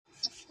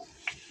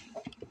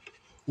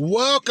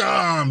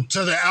Welcome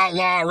to the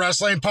Outlaw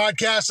Wrestling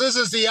Podcast. This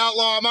is the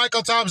Outlaw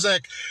Michael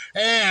Tomczyk,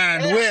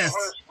 and with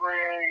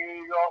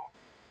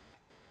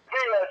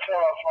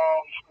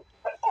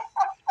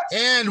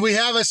and we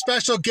have a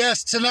special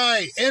guest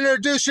tonight.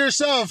 Introduce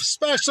yourself,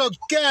 special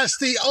guest,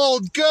 the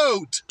old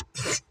goat.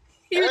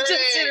 You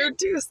just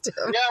introduced him.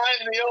 Yeah,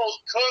 I'm the old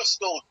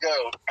coastal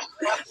goat.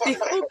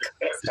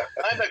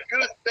 I'm a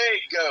Goose Bay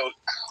goat.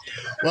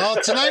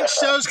 Well, tonight's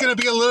show is going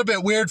to be a little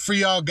bit weird for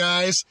y'all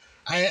guys.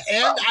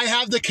 I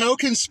have the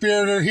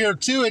co-conspirator here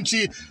too, and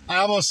I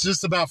almost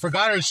just about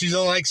forgot her. She's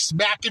like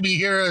smacking me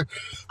here.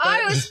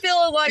 I was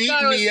feeling like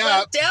I was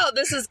left out.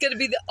 This is going to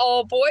be the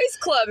all boys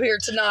club here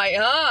tonight,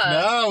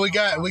 huh? No, we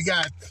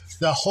got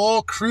the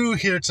whole crew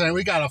here tonight.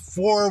 We got a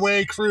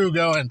 4-way crew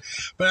going.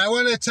 But I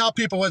want to tell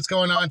people what's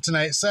going on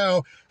tonight.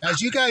 So,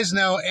 as you guys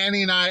know,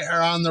 Annie and I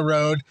are on the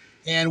road,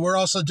 and we're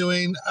also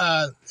doing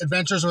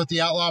Adventures with the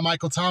Outlaw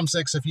Michael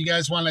Tomczyk. So if you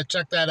guys want to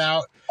check that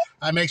out,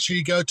 make sure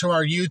you go to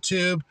our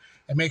YouTube.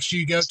 And make sure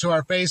you go to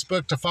our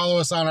Facebook to follow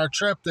us on our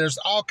trip. There's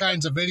all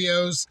kinds of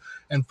videos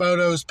and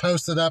photos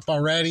posted up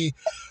already.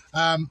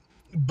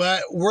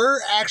 But we're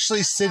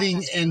actually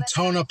sitting in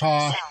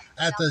Tonopah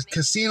at the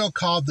casino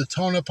called the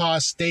Tonopah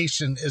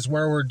Station is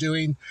where we're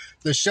doing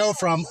the show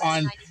from.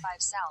 On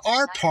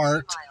our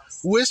part,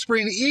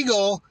 Whispering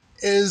Eagle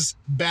is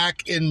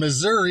back in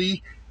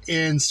Missouri,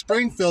 in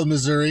Springfield,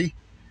 Missouri.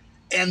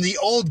 And the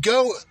old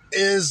goat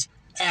is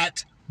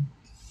at...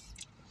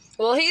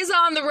 Well, he's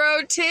on the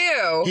road,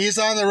 too. He's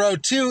on the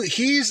road, too.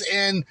 He's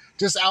in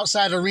just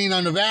outside of Reno,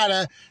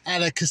 Nevada,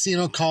 at a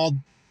casino called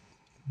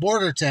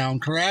Bordertown,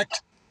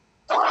 correct?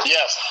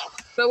 Yes.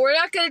 But we're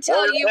not going to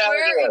tell you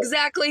where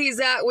exactly he's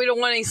at. We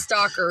don't want any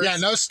stalkers. Yeah,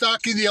 no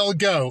stalking the old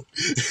goat.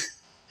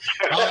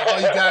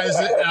 all you guys,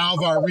 all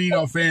of our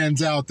Reno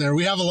fans out there.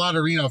 We have a lot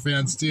of Reno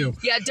fans, too.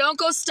 Yeah, don't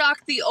go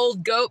stalk the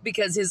old goat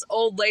because his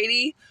old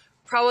lady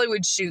probably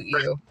would shoot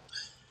you.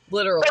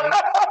 Literally.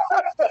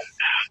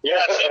 Yeah,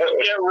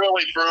 it'd get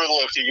really brutal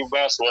if you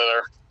mess with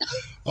her.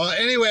 Well,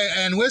 anyway,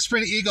 and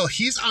Whispering Eagle,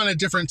 he's on a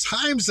different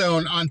time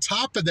zone on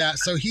top of that,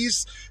 so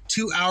he's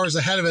 2 hours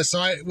ahead of us.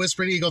 So,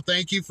 Whispering Eagle,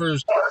 thank you for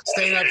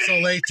staying up so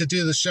late to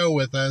do the show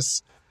with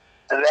us.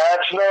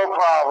 That's no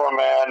problem,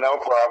 man. No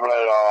problem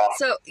at all.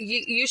 So,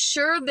 you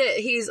sure that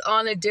he's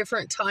on a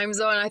different time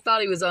zone? I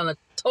thought he was on a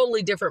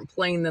totally different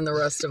plane than the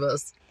rest of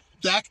us.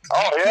 That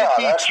yeah, could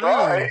be that's true.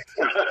 Right.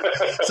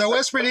 So,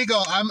 Whispering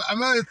Eagle, I'm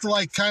going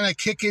to kind of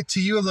kick it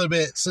to you a little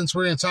bit since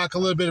we're going to talk a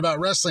little bit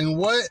about wrestling.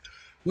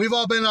 We've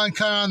all been on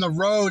the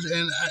road,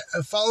 and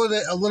I followed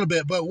it a little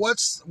bit, but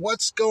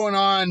what's going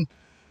on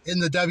in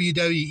the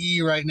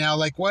WWE right now?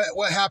 Like,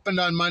 what happened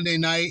on Monday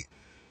night,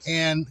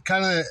 and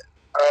kind of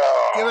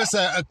give us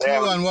a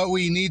clue on what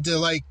we need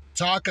to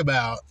talk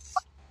about.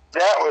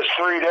 That was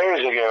 3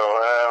 days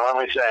ago. Let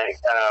me think.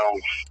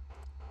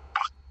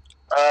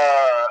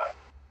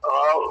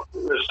 Well,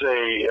 let's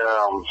see.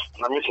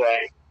 Let me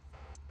think.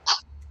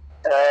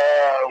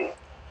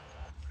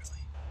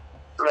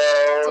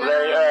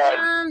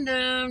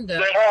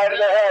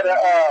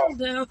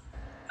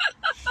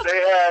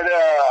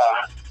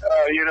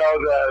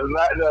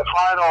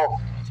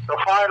 The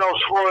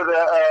finals for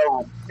the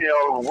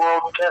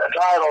world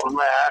title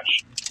match,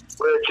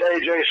 which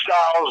AJ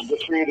Styles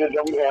defeated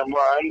him and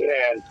won,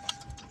 and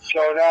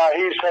so now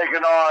he's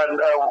taking on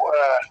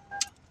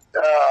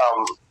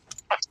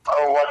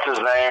what's his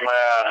name?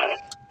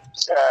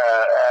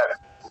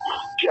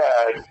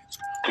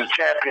 The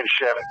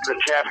championship,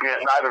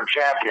 Night of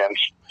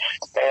Champions,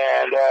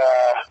 and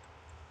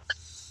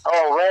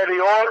Randy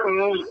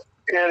Orton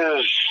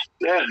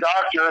his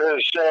doctor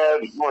has said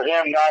for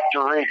him not to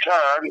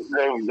return.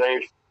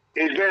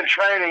 He's been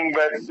training,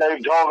 but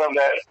they've told him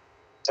that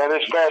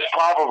it's best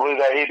probably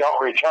that he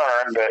don't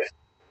return. But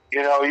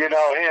you know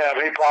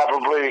him, he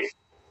probably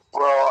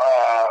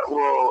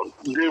will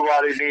do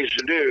what he needs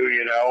to do,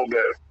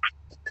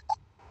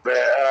 But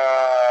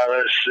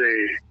let's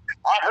see.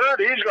 I heard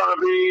he's going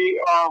to be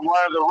on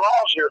one of the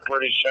Raws here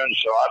pretty soon,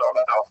 so I don't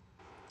know.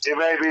 He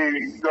may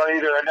be going to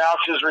either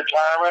announce his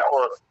retirement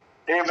or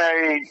he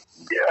may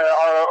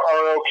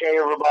okay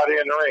everybody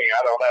in the ring.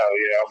 I don't know,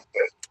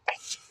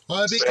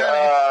 Well,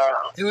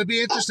 it would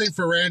be interesting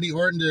for Randy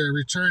Orton to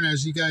return.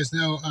 As you guys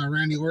know,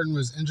 Randy Orton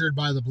was injured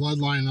by the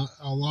Bloodline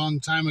a long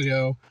time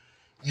ago,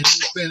 and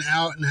he's been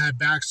out and had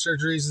back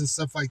surgeries and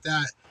stuff like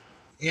that.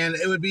 And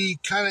it would be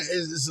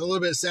it's a little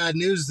bit sad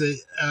news that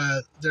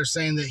they're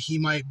saying that he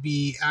might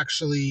be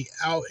actually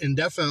out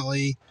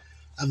indefinitely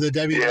of the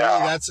WWE.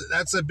 Yeah.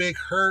 That's a big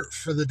hurt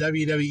for the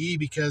WWE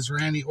because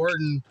Randy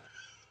Orton,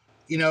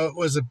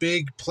 was a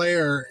big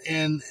player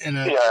in he's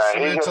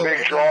a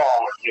big draw.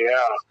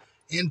 Yeah,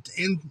 in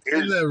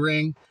the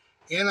ring.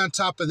 And on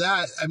top of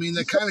that,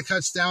 that kind of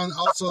cuts down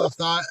also the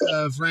thought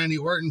of Randy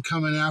Orton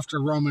coming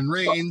after Roman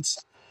Reigns.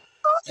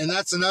 And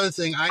that's another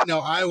thing I know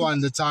I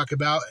wanted to talk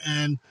about.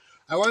 And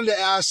I wanted to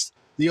ask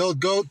the old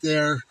goat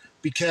there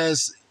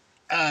because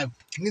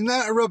he's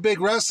not a real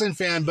big wrestling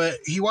fan, but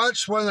he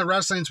watched one of the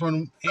wrestlings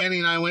when Annie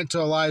and I went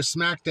to a live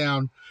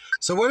SmackDown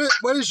So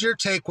what is your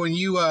take when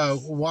you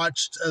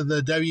watched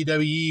the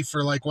WWE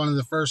for like one of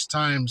the first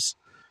times,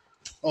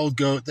 old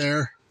goat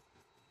there?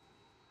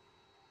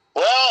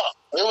 Well,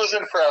 it was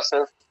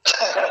impressive.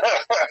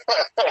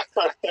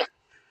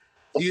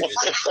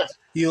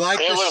 You like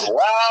it the was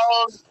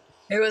loud.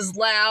 It was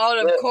loud,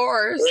 of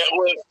course. It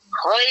was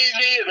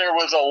crazy. There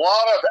was a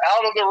lot of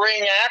out of the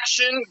ring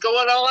action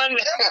going on.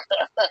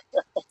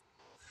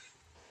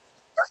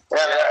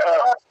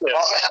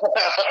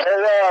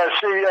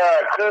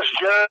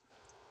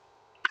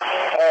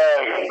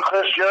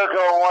 Chris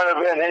Jericho, one of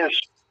his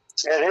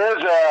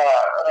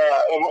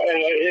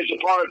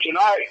opponent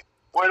tonight,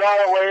 went all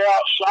the way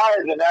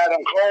outside, and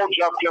Adam Cole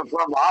jumped him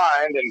from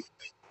behind and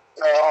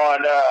on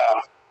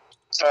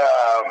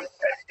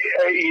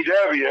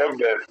AEW.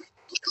 But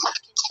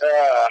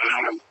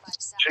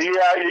so you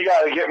got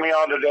to get me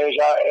on the days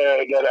that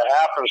it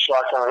happened so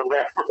I can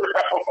remember.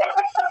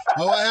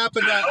 Oh, what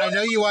happened? I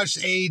know you watched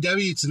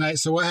AEW tonight.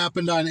 So what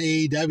happened on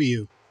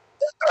AEW?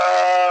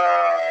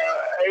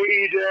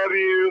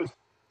 AEW.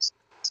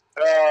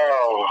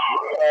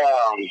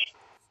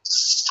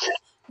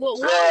 Well,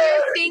 while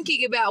you're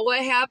thinking about what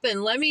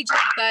happened, let me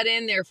jump that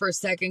in there for a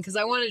second because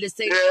I wanted to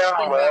say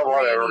something about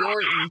Randy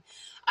Orton.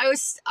 I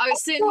was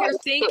sitting here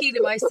thinking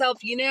to myself,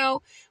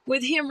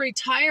 with him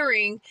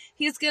retiring,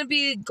 he's going to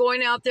be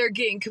going out there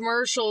getting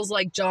commercials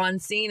like John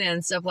Cena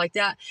and stuff like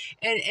that.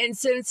 And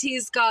since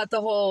he's got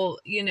the whole,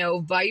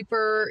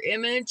 Viper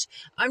image,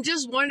 I'm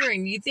just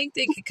wondering, you think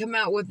they could come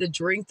out with a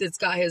drink that's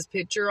got his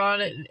picture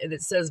on it and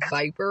it says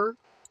Viper?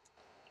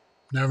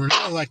 Never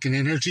know, like an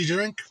energy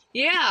drink?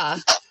 Yeah.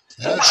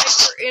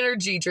 Viper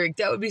energy drink.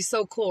 That would be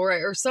so cool,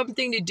 right? Or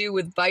something to do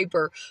with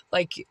Viper,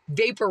 like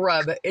Vapor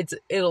Rub.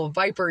 It'll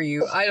Viper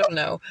you. I don't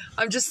know.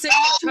 I'm just sitting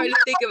here trying to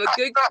think of a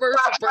good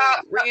commercial for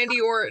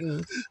Randy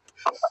Orton.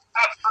 I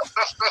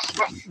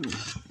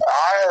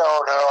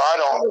don't know.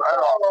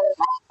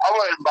 I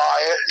wouldn't buy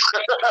it.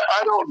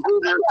 I don't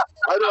do this.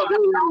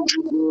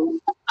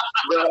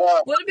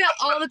 But, what about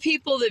all the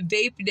people that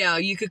vape now?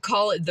 You could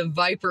call it the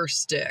Viper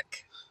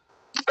Stick.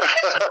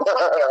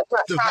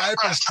 The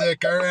Viper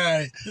Stick, all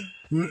right.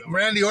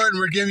 Randy Orton,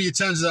 we're giving you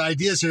tons of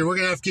ideas here. We're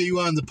going to have to get you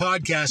on the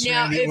podcast,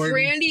 now, Randy Orton.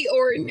 Randy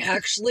Orton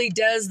actually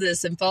does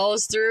this and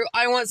follows through,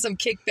 I want some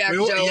kickback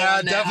dough on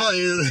that.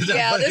 Definitely.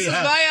 Yeah, this is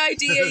my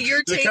idea.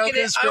 You're the taking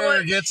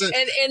it. Gets it.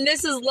 And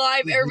this is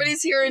live.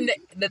 Everybody's hearing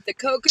that the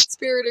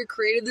co-conspirator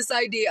created this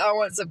idea. I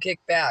want some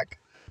kickback.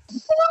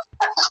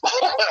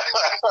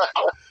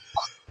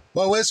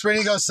 Well, where's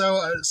Randy go?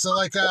 So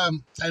like,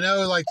 I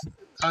know, like,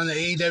 on the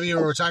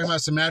AEW, we're talking about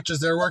some matches.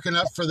 They're working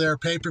up for their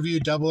pay-per-view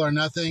Double or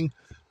Nothing,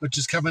 which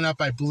is coming up,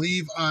 I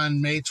believe,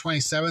 on May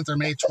 27th or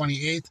May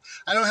 28th.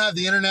 I don't have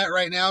the internet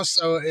right now,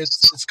 so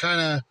it's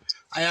kind of,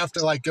 I have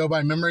to like go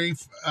by memory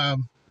of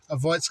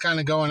what's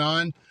kind of going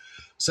on.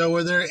 So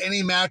were there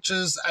any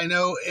matches? I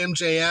know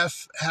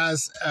MJF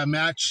has a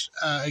match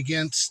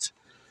against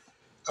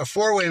a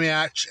 4-way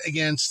match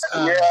against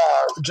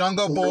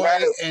Jungle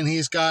Boy, and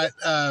he's got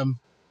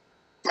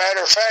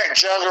matter of fact,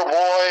 Jungle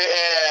Boy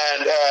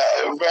and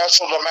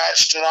wrestled a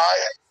match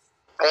tonight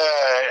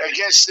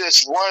against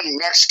this one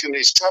Mexican.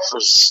 He's tough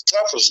as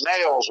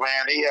nails,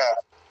 man.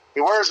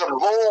 He wears a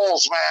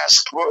bull's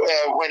mask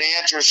when he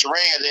enters the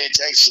ring, and then he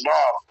takes it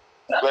off.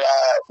 But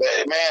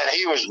man,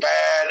 he was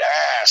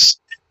badass.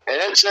 And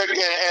it took,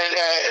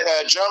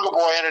 and Jungle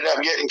Boy ended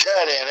up getting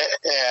cut in it.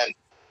 And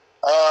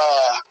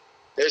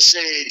let's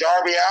see,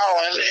 Darby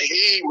Allin,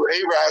 he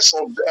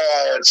wrestled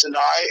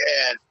tonight,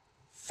 and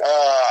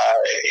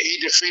he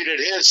defeated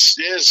the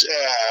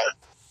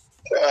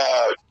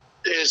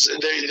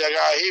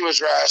guy he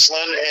was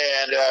wrestling,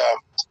 and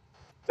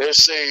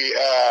let's see,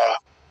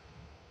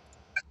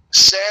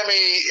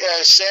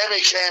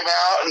 Sammy came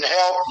out and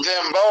helped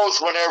them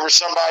both whenever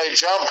somebody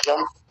jumped them,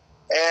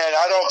 and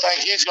I don't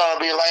think he's going to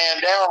be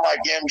laying down like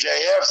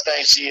MJF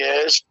thinks he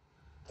is.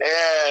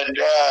 And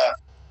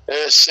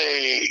let's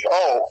see,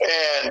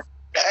 and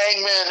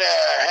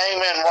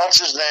Hangman, what's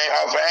his name?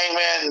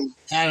 Hangman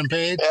Adam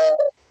Page.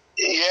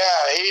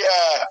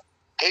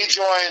 He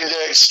joined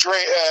the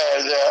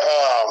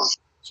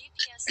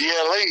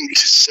Elite.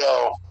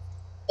 So,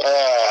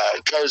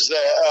 because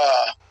the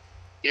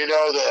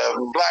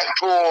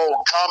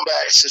Blackpool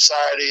Combat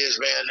Society has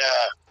been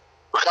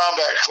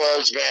combat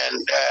club's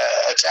been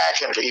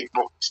attacking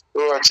people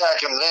who are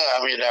attacking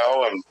them,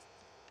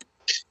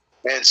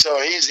 and so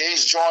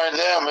he's joined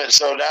them, and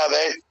so now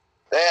they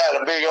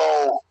had a big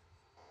old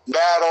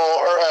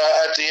battle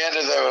at the end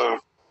of the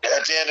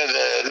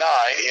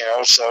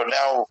night, so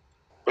now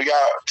we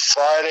got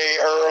Friday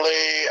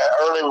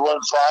early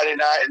one Friday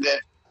night, and then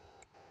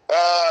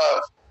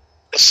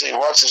let's see,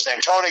 what's his name?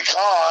 Tony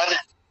Khan.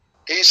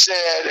 He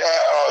said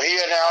he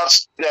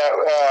announced that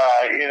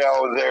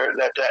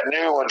that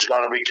new one's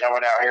going to be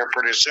coming out here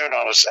pretty soon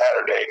on a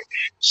Saturday.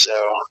 So,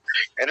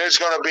 and it's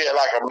going to be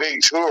like a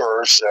big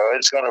tour, so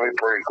it's going to be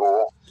pretty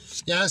cool.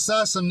 Yeah, I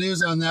saw some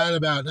news on that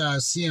about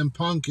CM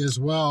Punk as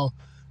well,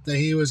 that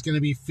he was going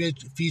to be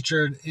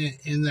featured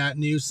in that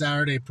new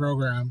Saturday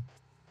program.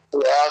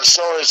 Yeah, and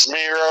so is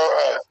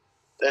Miro.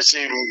 let's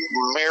see,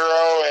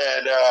 Miro,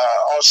 and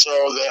also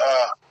the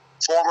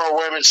former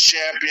women's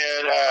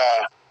champion.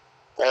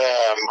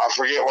 I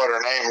forget what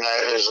her name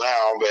is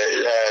now,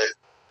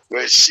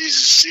 but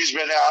she's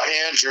been out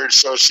injured,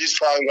 so she's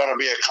probably going to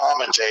be a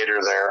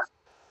commentator there.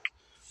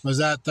 Was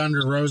that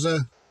Thunder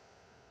Rosa?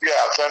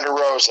 Yeah, Thunder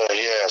Rosa,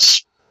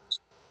 yes.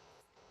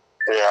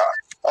 Yeah.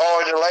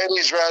 Oh, and the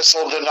ladies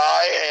wrestled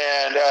tonight,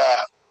 and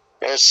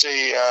let's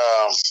see,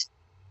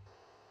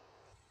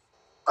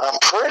 I'm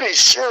pretty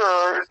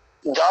sure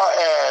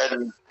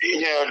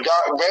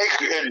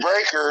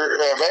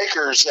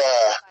Baker's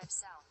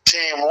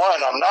team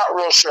won. I'm not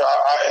real sure.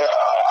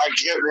 I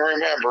can't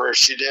remember if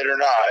she did or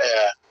not,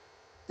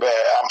 but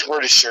I'm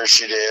pretty sure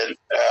she did.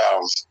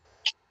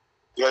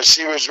 But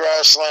she was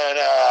wrestling.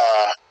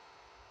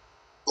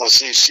 Let's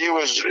see, she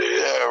was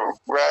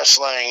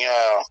wrestling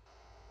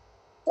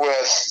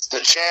with the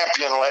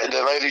champion,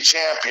 the lady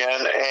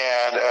champion,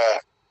 and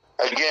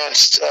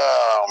against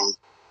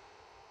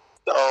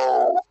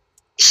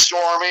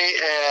Stormy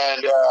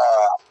and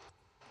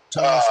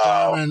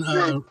Storm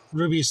and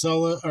Ruby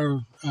Solo,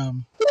 or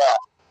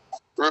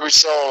Ruby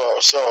Solo,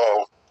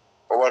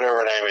 or whatever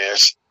her name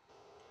is.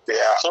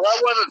 Yeah. So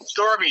that wasn't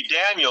Stormy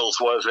Daniels,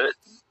 was it?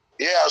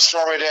 Yeah,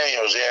 Stormy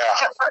Daniels.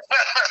 Yeah.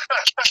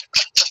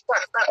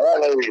 That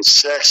lady's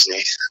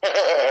sexy.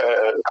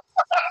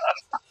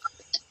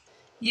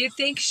 You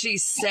think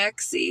she's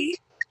sexy?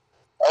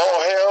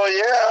 Oh hell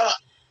yeah!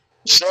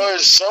 So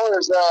is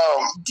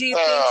Do you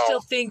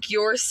still think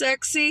you're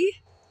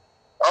sexy?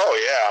 Oh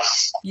yeah.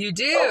 You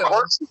do. Of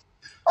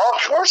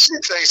course she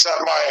thinks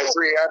that my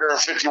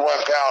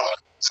 351-pound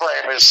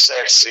frame is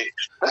sexy.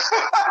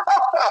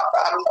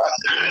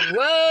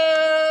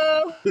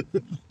 Whoa.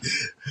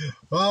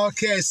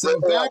 Okay, so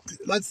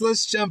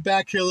let's jump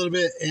back here a little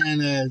bit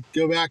and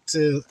go back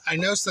to, I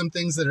know some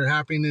things that are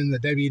happening in the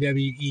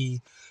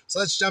WWE. So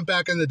let's jump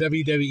back on the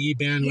WWE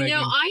bandwagon. You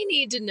know, I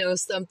need to know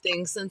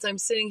something since I'm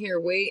sitting here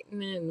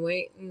waiting and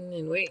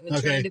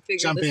trying to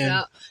figure this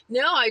out.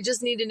 No, I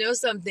just need to know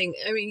something.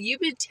 I mean, you've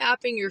been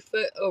tapping your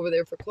foot over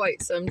there for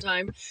quite some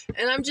time,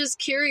 and I'm just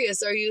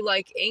curious. Are you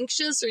like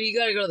anxious, or you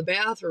got to go to the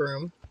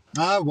bathroom?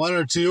 One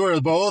or two or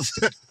both.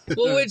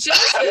 Well, which is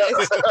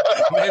it?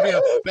 Maybe.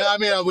 I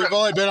mean, we've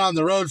only been on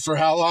the road for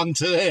how long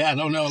today? I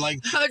don't know,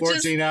 like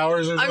 14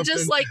 hours or something. I'm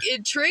just like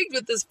intrigued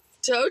with this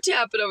toe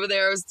tapping over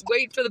there. I was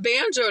waiting for the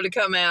banjo to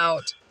come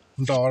out.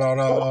 Da da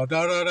da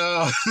da da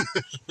da.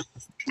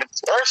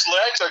 Personally,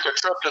 I took a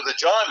trip to the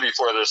John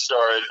before this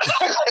started.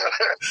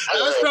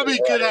 That was probably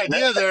a good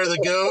idea there, the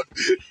goat.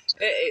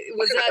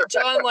 Was that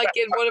John like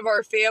in one of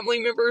our family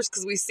members?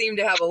 Because we seem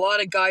to have a lot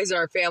of guys in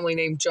our family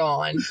named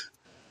John.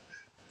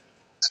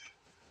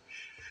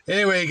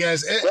 Anyway,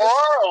 guys. There are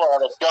a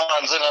lot of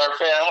Johns in our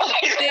family.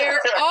 There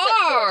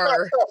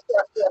are.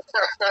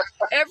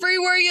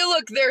 Everywhere you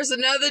look, there's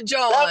another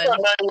John. That's a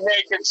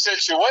money-making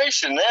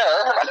situation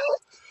there.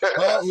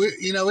 Well,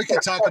 we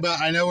could talk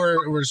about, I know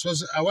we're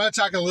supposed to, I want to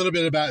talk a little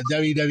bit about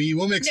WWE.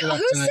 We'll mix it up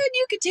who tonight. said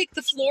you could take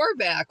the floor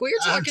back? We were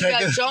talking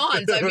about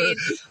Johns. I mean,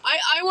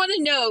 I want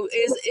to know,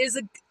 is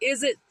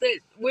it that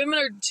women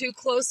are too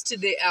close to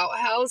the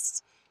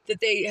outhouse, that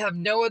they have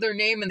no other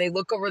name, and they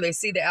look over, they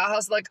see the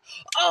outhouse, like,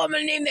 oh, I'm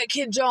going to name that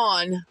kid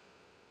John.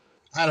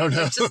 I don't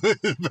know. Way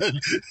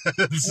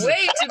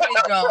too many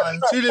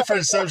Johns. Two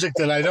different subjects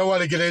that I don't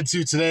want to get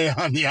into today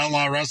on the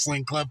Outlaw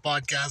Wrestling Club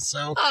podcast.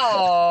 So,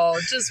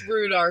 just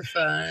ruin our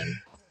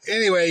fun.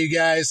 Anyway, you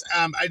guys,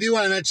 I do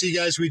want to mention you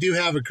guys, we do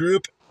have a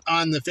group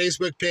on the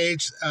Facebook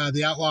page,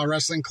 the Outlaw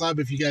Wrestling Club,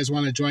 if you guys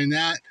want to join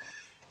that.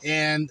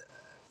 And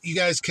you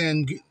guys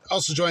can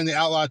also join the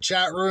Outlaw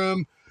chat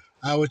room,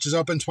 which is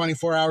open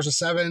 24 hours a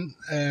 7.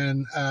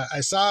 And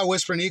I saw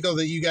Whispering Eagle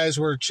that you guys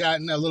were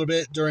chatting a little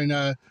bit during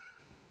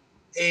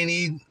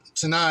A&E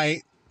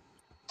tonight.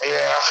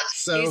 Yeah.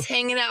 So he's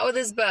hanging out with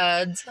his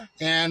buds.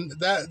 And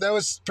that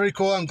was pretty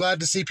cool. I'm glad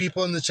to see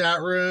people in the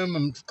chat room.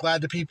 I'm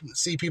glad to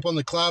see people in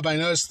the club. I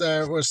noticed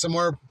there was some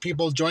more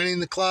people joining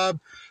the club,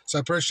 so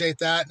I appreciate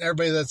that.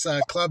 Everybody that's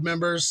club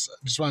members,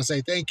 I just want to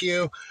say thank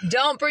you.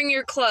 Don't bring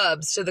your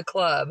clubs to the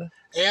club.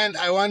 And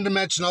I wanted to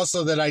mention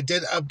also that I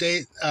did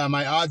update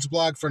my odds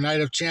blog for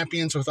Night of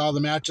Champions with all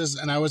the matches,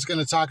 and I was going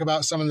to talk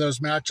about some of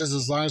those matches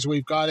as long as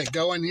we've got it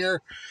going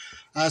here.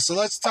 So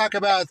let's talk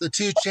about the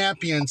two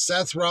champions,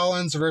 Seth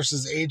Rollins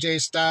versus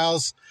AJ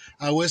Styles.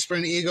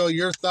 Whispering Eagle,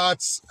 your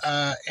thoughts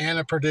and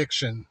a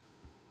prediction.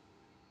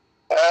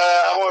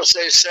 I'm going to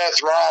say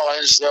Seth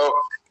Rollins, though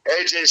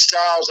AJ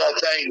Styles, I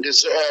think,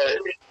 needs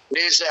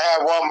to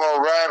have one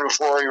more run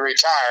before he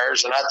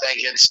retires, and I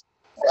think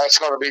that's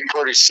going to be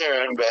pretty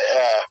soon. But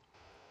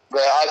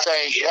I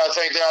think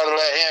they ought to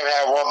let him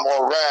have one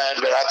more run.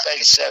 But I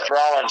think Seth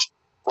Rollins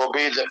will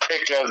be the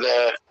pick of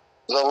the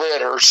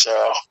litter.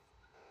 So.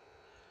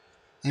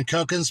 And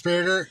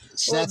co-conspirator,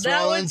 Seth that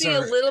Rollins? Would be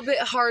a little bit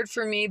hard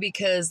for me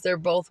because they're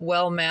both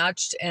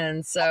well-matched,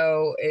 and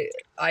so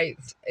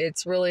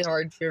it's really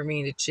hard for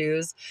me to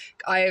choose.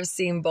 I have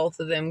seen both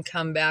of them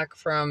come back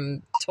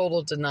from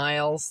total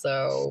denial,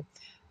 so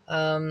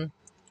I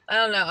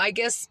don't know. I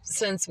guess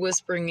since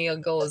Whispering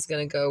Eagle is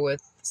going to go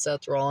with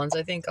Seth Rollins.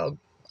 I think I'll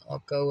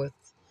go with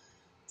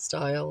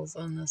Styles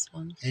on this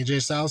one.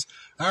 AJ Styles.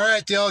 All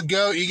right, the old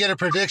goat. You get a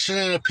prediction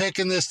and a pick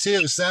in this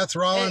too. Seth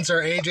Rollins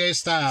or AJ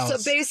Styles.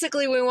 So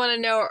basically, we want to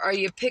know: are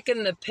you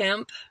picking the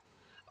pimp,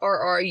 or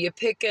are you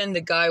picking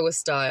the guy with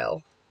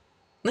style?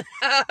 I'm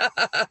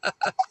gonna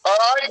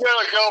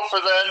go for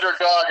the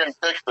underdog and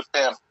pick the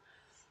pimp.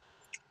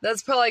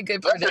 That's probably a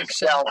good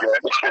prediction.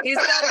 He's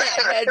got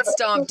that head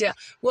stomped down.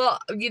 Well,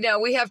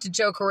 we have to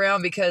joke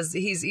around because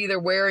he's either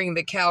wearing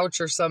the couch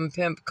or some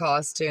pimp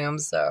costume.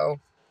 So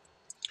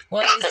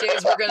one of these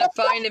days we're going to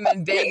find him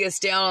in Vegas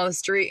down on the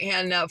street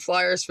handing out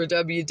flyers for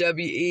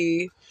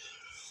WWE.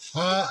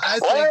 I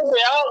think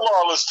the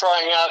Outlaw was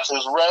trying out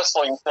his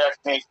wrestling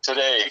technique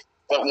today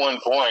at one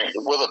point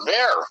with a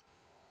bear.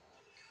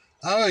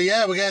 Oh,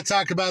 yeah, we got to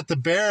talk about the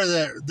bear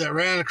that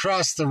ran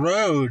across the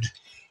road.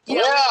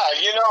 Yeah,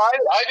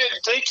 I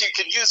didn't think you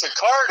could use a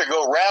car to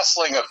go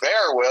wrestling a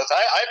bear with.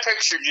 I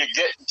pictured you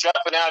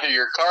jumping out of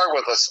your car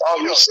with a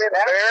you see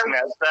that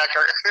bear?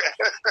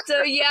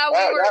 So yeah,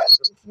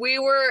 we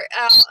were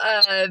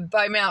out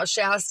by Mount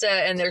Shasta,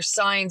 and there's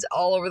signs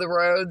all over the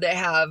road that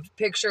have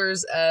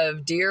pictures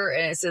of deer,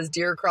 and it says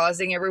deer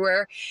crossing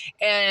everywhere.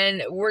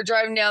 And we're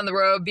driving down the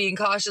road being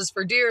cautious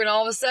for deer, and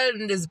all of a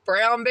sudden this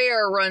brown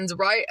bear runs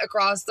right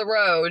across the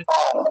road.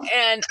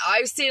 And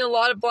I've seen a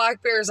lot of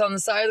black bears on the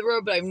side of the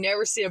road, but I've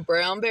never seen a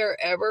brown bear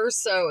ever,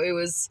 so it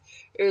was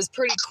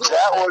pretty cool.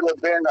 That would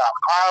have been the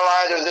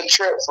highlight of the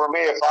trip for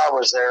me if I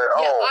was there.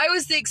 Yeah, I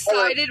was the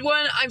excited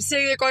one. I'm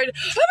sitting there going, "Oh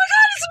my God,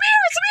 it's a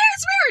bear! It's a bear!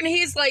 It's a bear!" And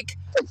he's like,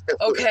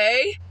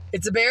 "Okay,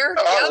 it's a bear.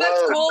 Yeah,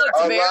 that's cool.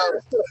 It's a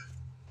bear."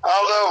 I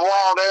love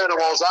wild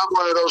animals. I'm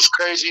one of those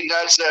crazy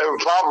nuts that would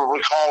probably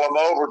call them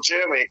over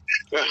to me.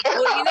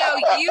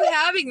 Well, you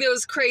having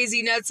those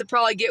crazy nuts will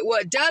probably get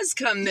what does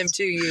come them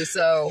to you.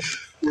 So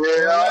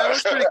yeah, that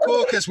was pretty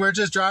cool because we're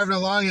just driving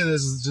along and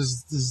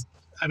this.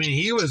 I mean,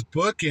 he was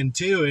booking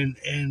too,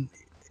 and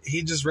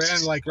he just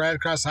ran like right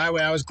across the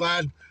highway. I was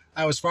glad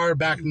I was far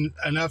back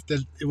enough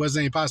that it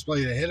wasn't any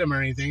possibility to hit him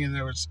or anything, and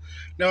there was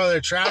no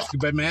other traffic.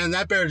 But man,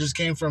 that bear just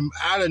came from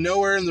out of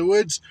nowhere in the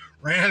woods,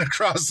 ran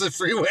across the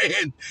freeway,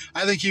 and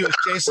I think he was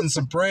chasing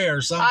some prey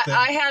or something.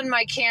 I had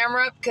my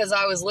camera up because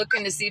I was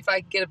looking to see if I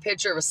could get a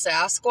picture of a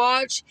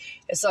Sasquatch.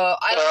 So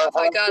I don't know if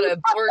I got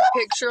a blurred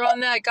picture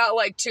on that. I got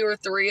like 2 or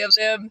 3 of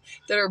them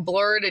that are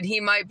blurred, and he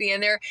might be in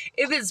there.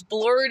 If it's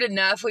blurred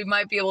enough, we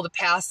might be able to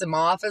pass him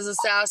off as a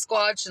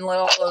Sasquatch and let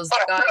all those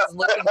guys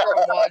looking for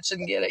him watch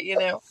and get it,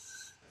 Yeah,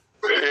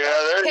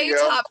 there Pay you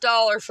go. top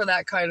dollar for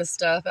that kind of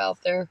stuff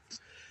out there.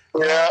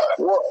 Yeah,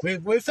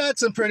 We've had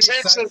some pretty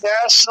Texas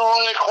National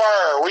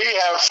Enquirer. We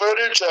have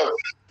footage of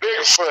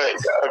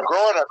Bigfoot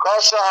growing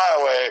across the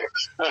highway.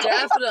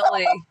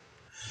 Definitely.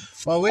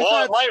 Well,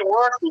 it might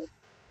work.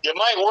 It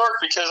might work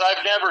because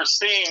I've never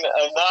seen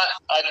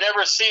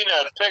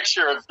a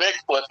picture of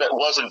Bigfoot that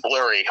wasn't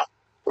blurry.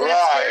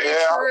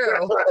 That's very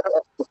true.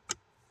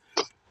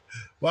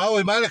 Well,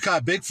 we might have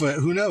caught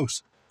Bigfoot. Who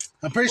knows?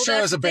 I'm pretty sure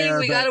it was a bear.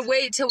 We got to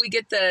wait till we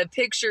get the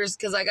pictures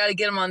because I got to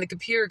get them on the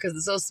computer because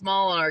it's so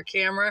small on our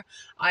camera.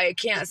 I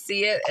can't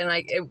see it, and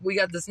we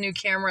got this new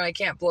camera, and I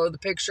can't blow the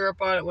picture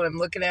up on it when I'm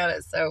looking at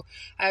it. So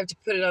I have to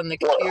put it on the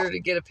computer to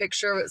get a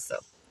picture of it. So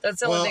that's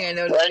the only thing I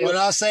know to do. What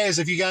I'll say is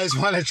if you guys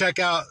want to check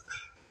out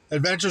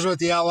Adventures with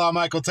the Outlaw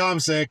Michael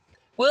Tomsick,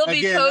 we'll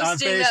be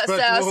posting that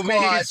Sasquatch. We'll be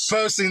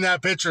posting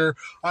that picture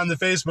on the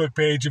Facebook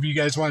page if you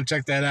guys want to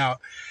check that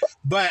out.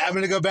 But I'm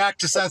going to go back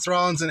to Seth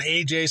Rollins and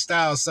AJ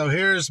Styles. So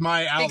here's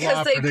my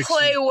Outlaw prediction. Because they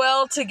play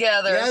well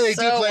together. Yeah, they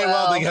do play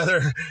well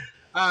together.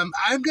 I'm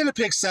going to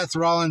pick Seth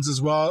Rollins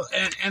as well.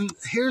 And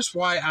here's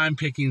why I'm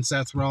picking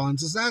Seth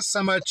Rollins. It's not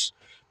so much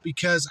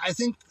because I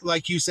think,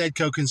 like you said,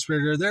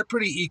 co-conspirator, they're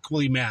pretty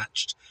equally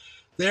matched.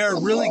 They're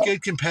really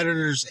good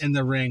competitors in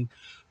the ring.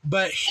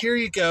 But here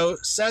you go.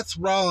 Seth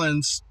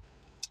Rollins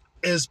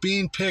is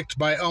being picked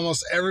by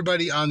almost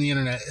everybody on the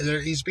internet.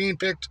 He's being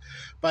picked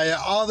by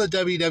all the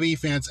WWE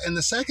fans. And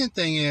the second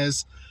thing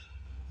is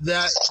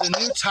that the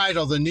new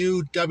title, the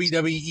new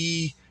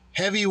WWE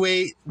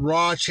Heavyweight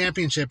Raw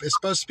Championship, is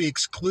supposed to be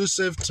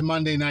exclusive to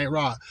Monday Night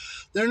Raw.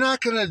 They're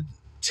not going to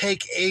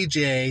take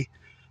AJ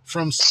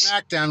from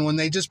SmackDown when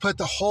they just put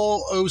the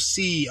whole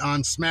OC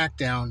on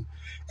SmackDown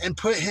and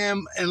put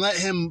him and let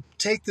him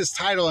take this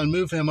title and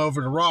move him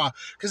over to Raw,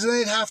 because then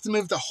they'd have to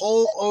move the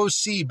whole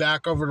OC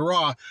back over to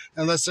Raw,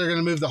 unless they're going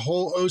to move the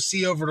whole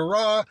OC over to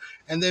Raw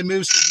and then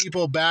move some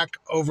people back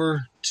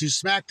over to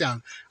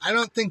SmackDown. I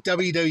don't think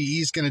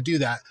WWE is going to do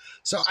that.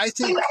 So I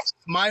think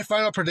my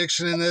final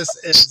prediction in this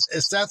is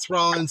Seth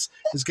Rollins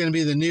is going to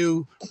be the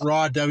new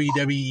Raw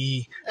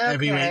WWE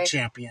Heavyweight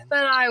Champion.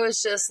 But I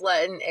was just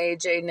letting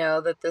AJ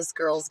know that this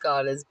girl's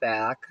got his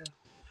back.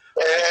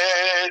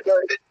 And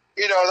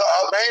you know,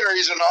 the main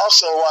reason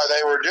also why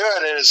they were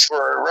doing it is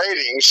for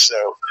ratings.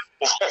 So,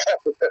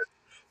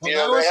 they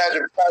had to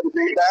try to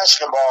beat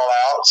basketball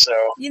out. So,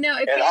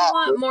 if they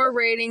want more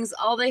ratings,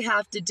 all they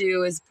have to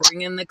do is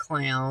bring in the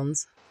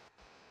clowns.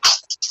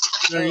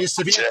 There used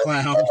to be a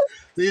clown.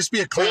 There used to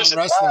be a clown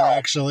wrestler,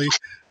 actually.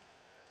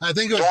 I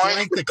think it was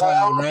Blank the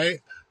Clown, right?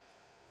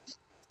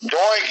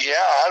 Doink, yeah,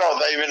 I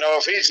don't even know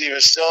if he's even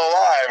still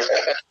alive.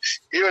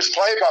 He was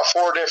played by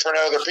 4 different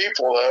other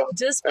people, though.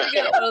 Just pick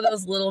out one of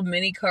those little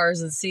mini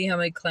cars and see how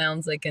many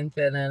clowns they can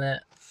fit in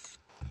it.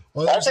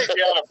 Well, I think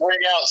you ought to bring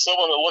out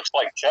someone that looks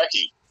like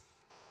Chucky.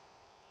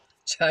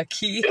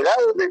 Chucky. Yeah, that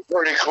would be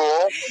pretty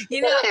cool.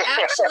 You know,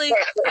 actually,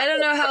 I don't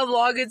know how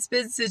long it's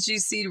been since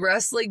you've seen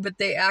wrestling, but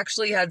they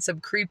actually had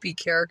some creepy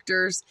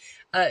characters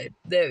that,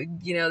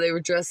 you know, they were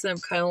dressing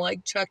up kind of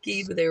like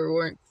Chucky, but they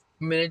weren't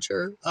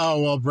miniature.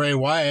 Oh, well, Bray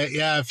Wyatt,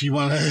 yeah, if you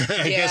want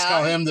to, I guess,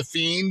 call him the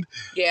Fiend.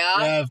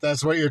 Yeah, if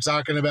that's what you're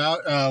talking about.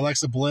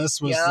 Alexa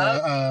Bliss was,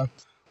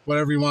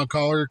 whatever you want to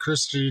call her,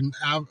 Christian,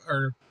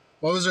 or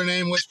what was her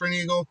name, Whispering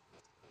Eagle?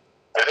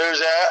 Who's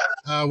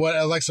that? What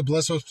Alexa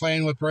Bliss was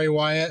playing with Bray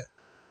Wyatt?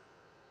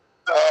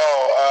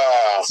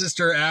 Oh,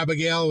 Sister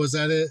Abigail, was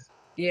that it?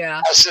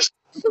 Yeah. Sister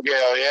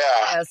Abigail,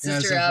 Yeah,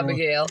 Sister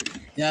Abigail.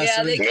 Yeah,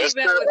 so they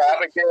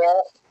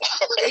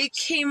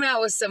came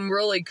out with some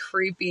really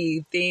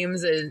creepy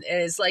themes, and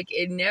it's like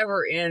it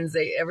never ends.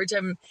 Every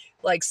time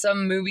like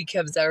some movie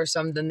comes out or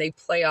something, they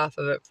play off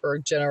of it for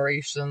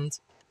generations.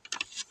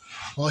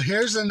 Well,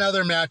 here's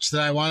another match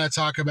that I want to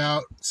talk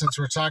about since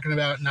we're talking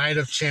about Night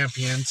of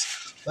Champions.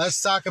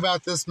 Let's talk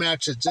about this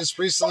match that just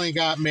recently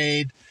got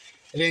made.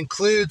 It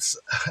includes,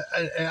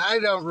 and I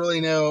don't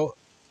really know,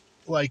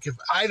 like, if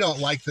I don't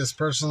like this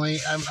personally.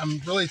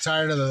 I'm really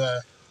tired of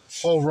the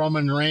whole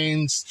Roman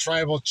Reigns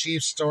tribal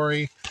chief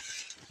story.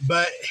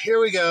 But here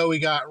we go. We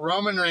got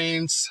Roman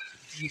Reigns,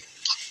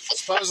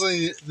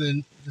 supposedly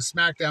the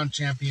SmackDown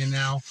champion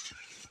now.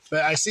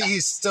 But I see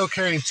he's still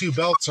carrying 2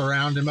 belts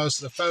around in most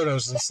of the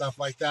photos and stuff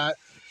like that.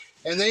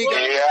 And then he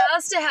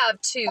has to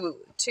have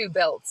two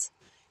belts.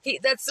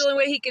 That's the only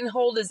way he can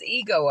hold his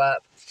ego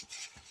up.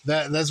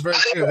 That's very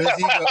true. His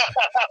ego,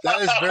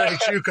 that is very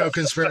true,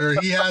 Co-Conspirator.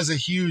 He has a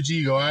huge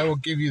ego. I will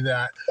give you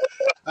that.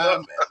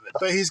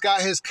 But he's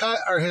got his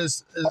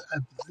is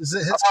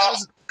it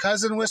his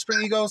cousin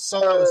Whispering Eagle?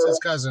 Solo is his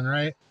cousin,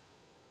 right?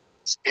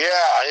 Yeah,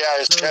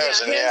 his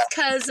cousin. His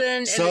cousin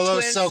and Solo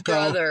the twin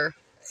brother.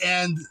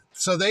 And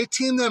so they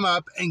teamed them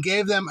up and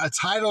gave them a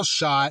title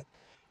shot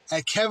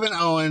at Kevin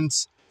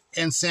Owens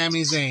and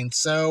Sami Zayn.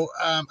 So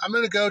I'm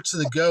going to go to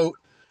the GOAT.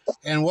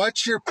 And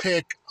what's your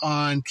pick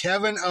on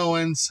Kevin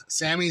Owens,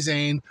 Sami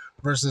Zayn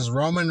versus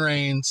Roman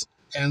Reigns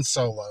and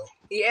Solo?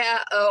 Yeah,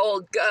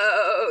 old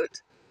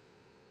GOAT.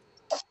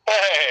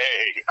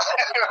 Hey.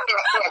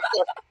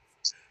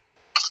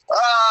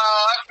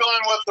 I'm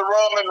going with the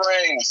Roman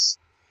Reigns.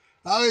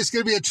 Oh, he's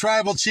going to be a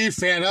tribal chief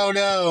fan. Oh,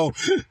 no.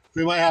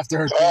 We might have to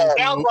hurt him.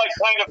 Sounds like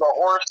kind of a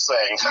horse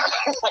thing.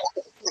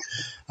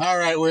 All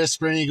right,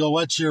 Whispering Eagle,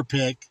 what's your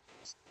pick?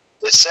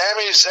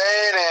 Sami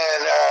Zayn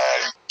and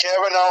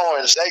Kevin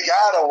Owens, they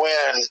got to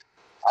win.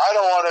 I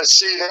don't want to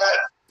see that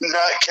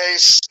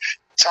nutcase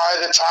tie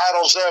the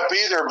titles up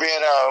either,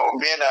 being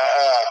a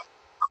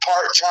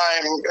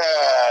part-time,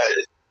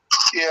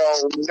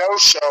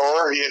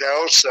 no-shower,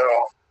 so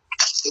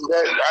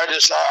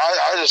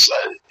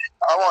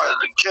I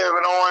want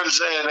Kevin Owens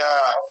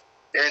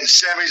and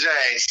Sami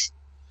Zayn.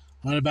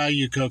 What about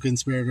you,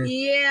 Co-Conspirator?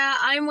 Yeah,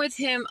 I'm with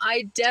him.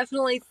 I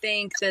definitely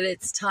think that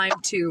it's time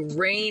to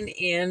rein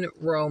in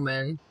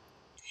Roman,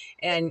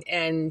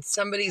 and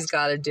somebody's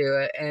got to do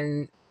it,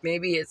 and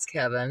maybe it's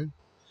Kevin.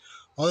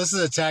 Well, this is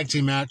a tag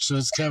team match, so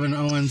it's Kevin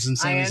Owens and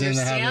Sami Zayn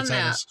that have the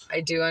titles. I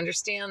do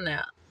understand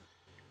that.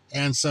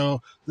 And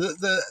so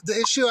the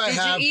issue I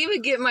have... Did you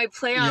even get my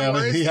play on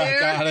words there?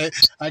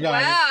 I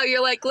got it. Wow,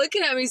 you're like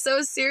looking at me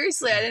so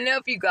seriously. I didn't know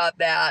if you got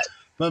that.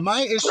 But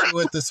my issue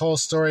with this whole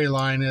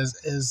storyline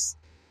is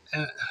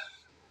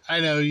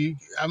I know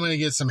I'm going to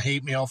get some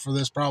hate mail for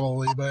this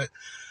probably, but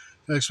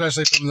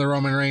especially from the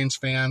Roman Reigns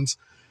fans.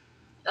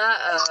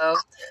 Uh-oh.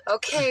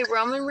 Okay,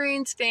 Roman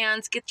Reigns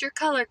fans, get your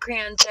color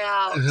crayons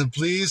out.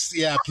 Please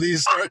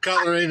start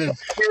coloring and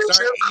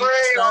start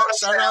all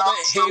the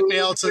hate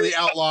mail to the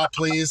Outlaw,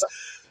 please.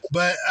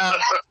 But I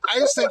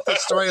just think the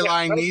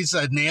storyline needs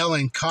a nail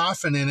and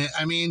coffin in it.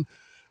 I mean,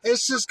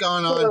 it's just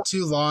gone on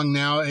too long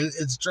now.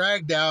 It's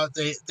dragged out.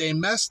 They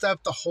messed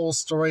up the whole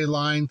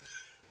storyline.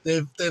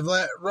 They've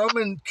let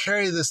Roman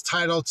carry this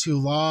title too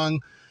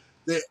long.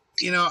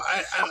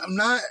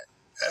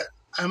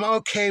 I'm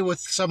okay with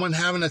someone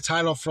having a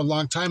title for a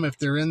long time if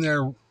they're in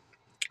there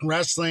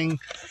wrestling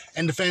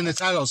and defending the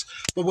titles.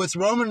 But with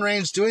Roman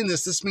Reigns doing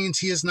this means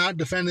he has not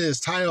defended his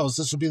titles.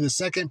 This will be the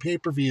second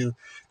pay-per-view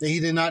that he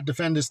did not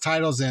defend his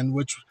titles in,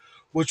 which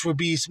would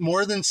be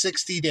more than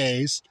 60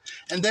 days.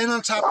 And then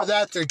on top of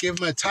that, they're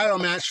giving him a title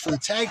match for the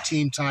tag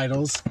team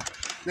titles.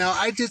 Now,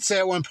 I did say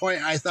at one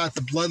point I thought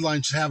the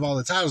Bloodline should have all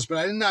the titles, but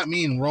I did not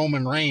mean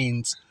Roman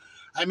Reigns.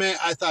 I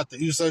thought the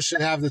Usos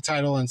should have the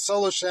title and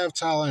Solo should have a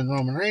title and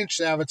Roman Reigns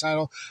should have a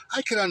title.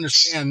 I could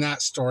understand that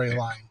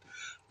storyline.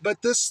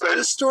 But this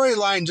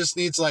storyline just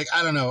needs, I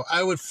don't know,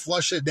 I would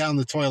flush it down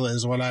the toilet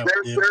is what I would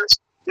do.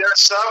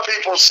 There's some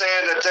people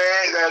saying that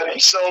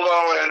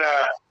Solo and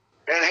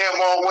him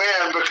won't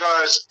win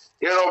because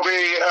it'll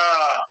be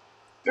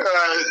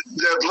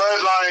the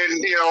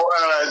Bloodline,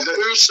 the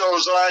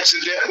Usos will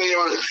accidentally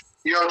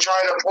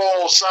try to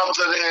pull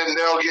something and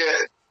they'll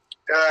get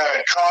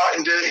caught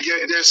and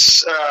get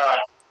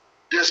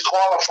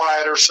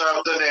disqualified or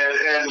something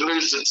and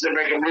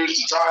make them lose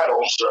the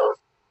title. So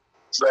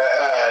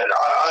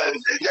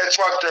that's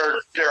what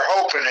they're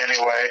hoping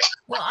anyway.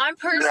 Well, I'm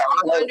personally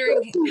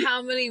wondering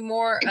how many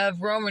more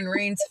of Roman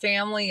Reigns'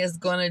 family is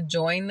going to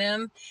join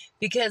them,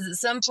 because at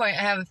some point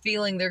I have a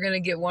feeling they're going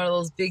to get one of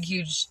those big,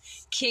 huge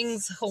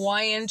King's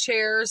Hawaiian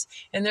chairs,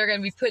 and they're going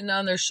to be putting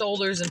on their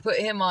shoulders and put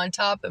him on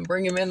top and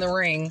bring him in the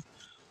ring.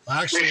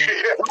 Actually,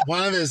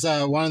 one of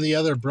the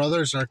other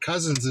brothers or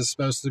cousins is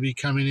supposed to be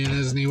coming in,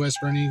 isn't he,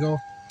 Whispering Eagle?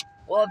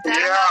 Well, if that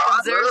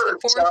happens, there's the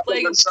fourth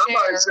leg of the chair.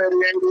 Somebody said he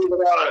ain't even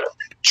out of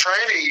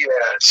training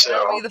yet. So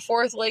that'll be the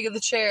fourth leg of the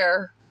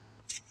chair.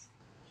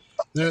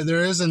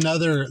 There is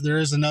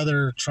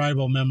another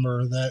tribal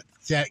member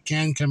that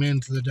can come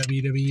into the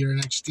WWE or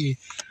NXT,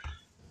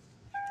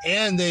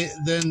 and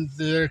then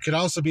there could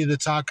also be the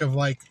talk of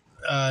like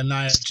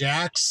Nia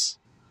Jax.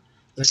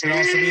 There could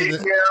also be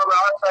but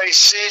I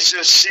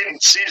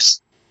think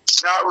she's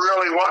not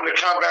really wanting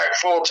to come back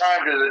full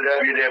time to the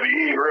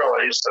WWE,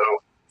 really. So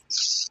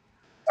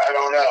I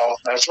don't know.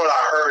 That's what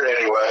I heard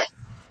anyway.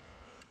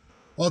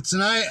 Well,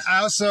 tonight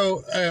I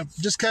also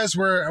just because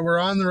we're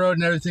on the road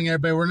and everything,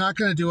 everybody, we're not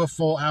going to do a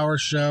full hour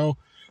show.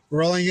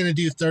 We're only going to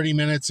do 30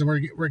 minutes, and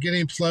we're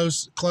getting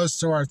close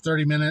to our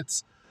 30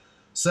 minutes.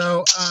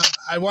 So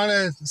I want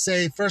to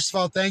say, first of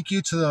all, thank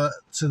you to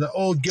the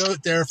old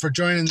goat there for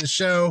joining the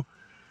show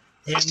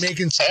and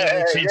making some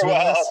connections with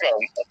us.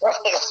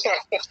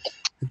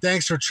 And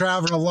thanks for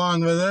traveling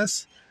along with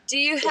us. Do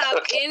you have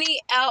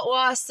any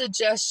outlaw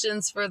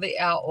suggestions for the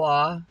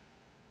outlaw?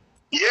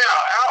 Yeah,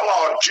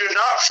 Outlaw, do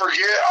not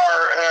forget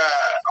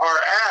our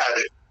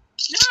ad.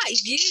 Not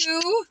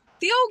you,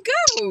 the old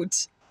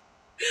goat.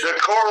 The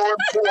Core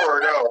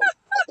 4, no.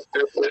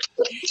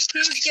 He's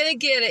going to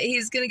get it.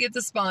 He's going to get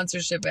the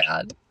sponsorship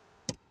ad.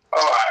 All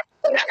right.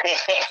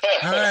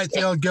 All right,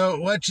 the old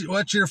goat,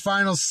 what's your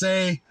final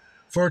say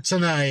for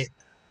tonight?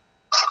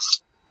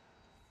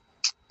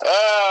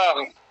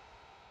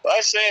 I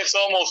say it's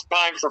almost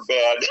time for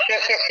bed.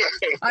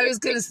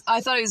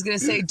 I thought he was gonna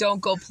say,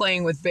 "Don't go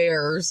playing with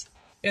bears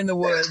in the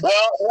woods." Well,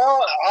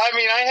 I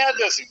mean, I had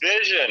this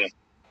vision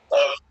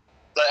of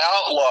the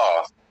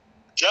outlaw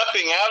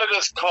jumping out of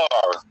his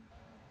car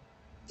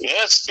in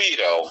a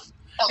Speedo.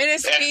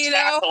 And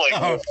tackling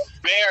a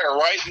bear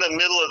right in the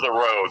middle of the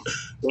road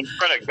in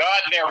front of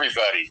God and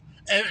everybody.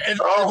 And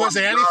was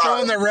Annie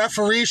throwing the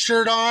referee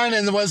shirt on?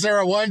 And was there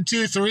a 1,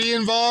 2, 3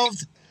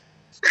 involved?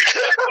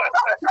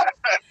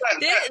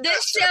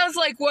 This sounds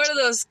like one of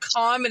those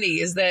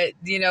comedies that,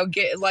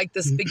 get like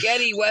the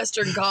spaghetti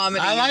Western comedy.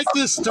 I like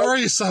this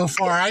story so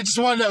far. I just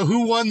want to know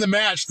who won the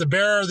match, the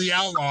bear or the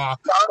outlaw.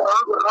 I'm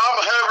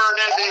hovering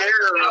in the air.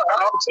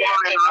 The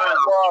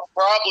outlaw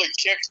probably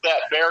kicked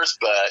that bear's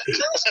butt.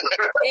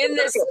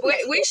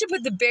 We should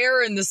put the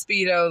bear in the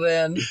Speedo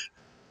then.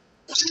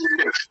 I'd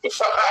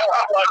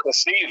like to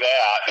see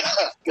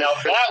that. Now,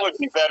 that would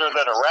be better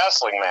than a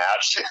wrestling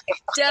match.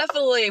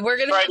 Definitely. We're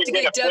going to have to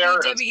get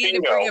WWE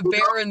to bring a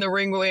bear in the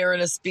ring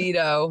wearing a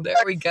Speedo. There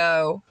we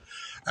go.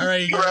 All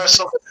right, you guys.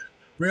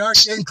 We are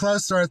getting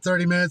close to our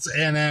 30 minutes,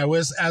 and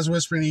as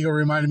Whispering Eagle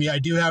reminded me, I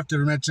do have to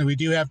mention we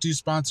do have 2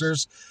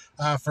 sponsors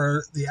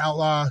for the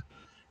Outlaw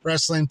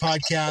Wrestling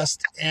Podcast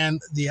and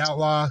the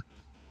Outlaw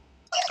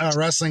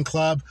Wrestling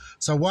Club.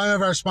 So one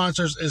of our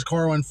sponsors is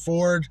Corwin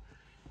Ford,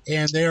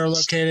 and they are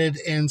located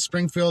in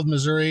Springfield,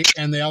 Missouri,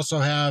 and they also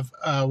have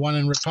one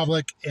in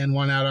Republic and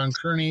one out on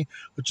Kearney,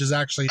 which is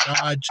actually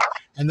Dodge.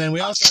 And then we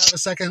also have a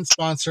second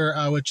sponsor,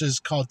 which is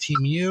called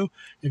Team U.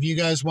 If you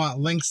guys want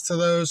links to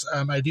those,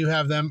 I do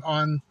have them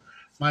on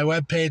my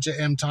webpage at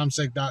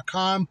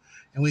mtomsic.com.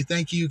 And we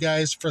thank you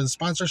guys for the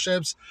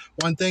sponsorships.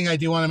 One thing I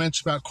do want to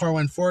mention about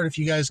Corwin Ford, if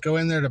you guys go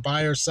in there to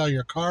buy or sell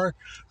your car,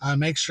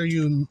 make sure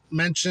you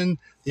mention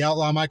the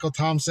Outlaw Michael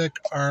Tomsic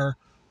or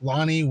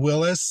Lonnie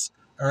Willis,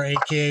 or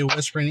AKA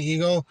Whispering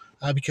Eagle,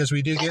 because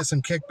we do get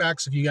some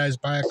kickbacks if you guys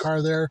buy a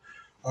car there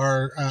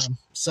or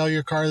sell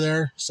your car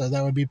there. So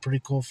that would be pretty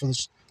cool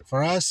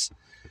for us.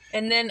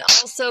 And then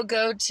also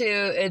go to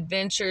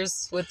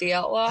Adventures with the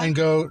Outlaw. And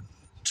go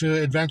to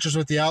Adventures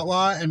with the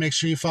Outlaw, and make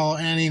sure you follow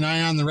Annie and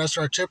I on the rest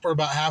of our trip. We're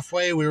about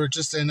halfway. We were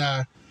just in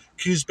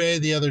Coos Bay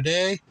the other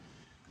day,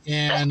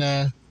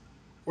 and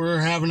we're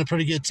having a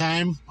pretty good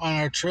time on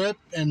our trip.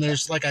 And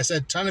there's, like I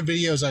said, a ton of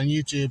videos on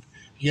YouTube.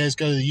 You guys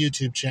go to the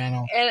YouTube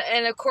channel.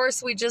 And of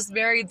course, we just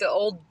married the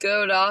old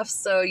goat off,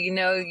 so,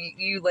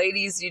 you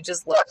ladies, you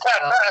just love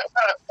out.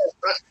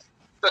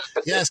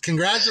 Yes,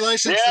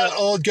 congratulations to the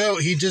old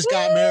goat. He just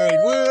got married.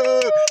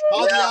 Woo!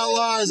 All the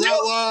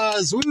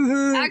outlaws.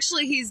 Woo-hoo!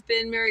 Actually, he's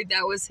been married.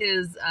 That was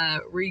his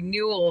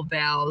renewal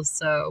vows,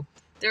 so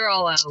they're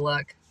all out of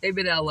luck. They've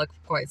been out of luck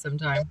for quite some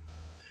time.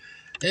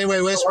 Anyway,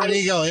 Whispering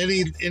Eagle,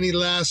 any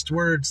last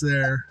words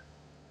there?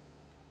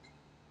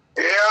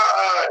 Yeah,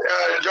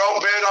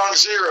 don't bet on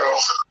zero.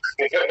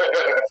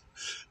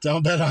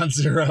 Don't bet on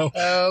zero.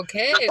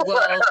 Okay,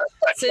 well,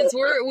 since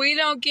we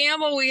don't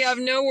gamble, we have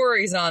no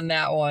worries on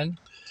that one.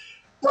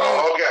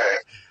 Oh, okay.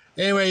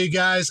 Anyway, you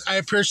guys, I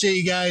appreciate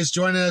you guys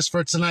joining us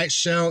for tonight's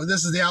show.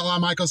 This is the Outlaw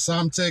Michael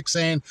Tomsic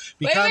saying...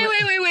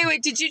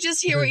 Wait. Did you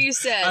just hear what you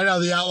said? I know,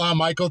 the Outlaw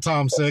Michael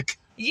Tomsic.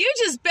 You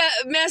just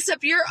messed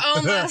up your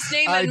own last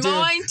name and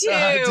mine, too.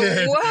 I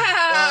did. Wow.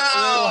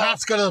 We'll have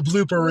to go to the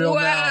blooper reel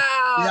now.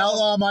 The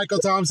Outlaw Michael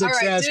Tomsic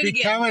says,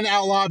 become an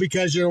outlaw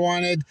because you're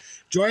wanted.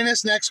 Join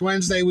us next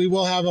Wednesday. We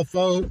will have a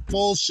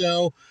full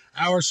show.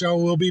 Our show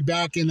will be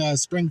back in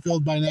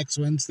Springfield by next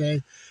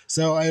Wednesday.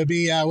 So it'll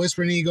be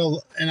Whispering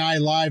Eagle and I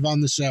live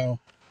on the show.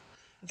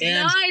 Good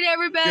night,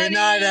 everybody. Good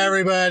night,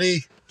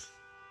 everybody.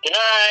 Good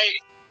night.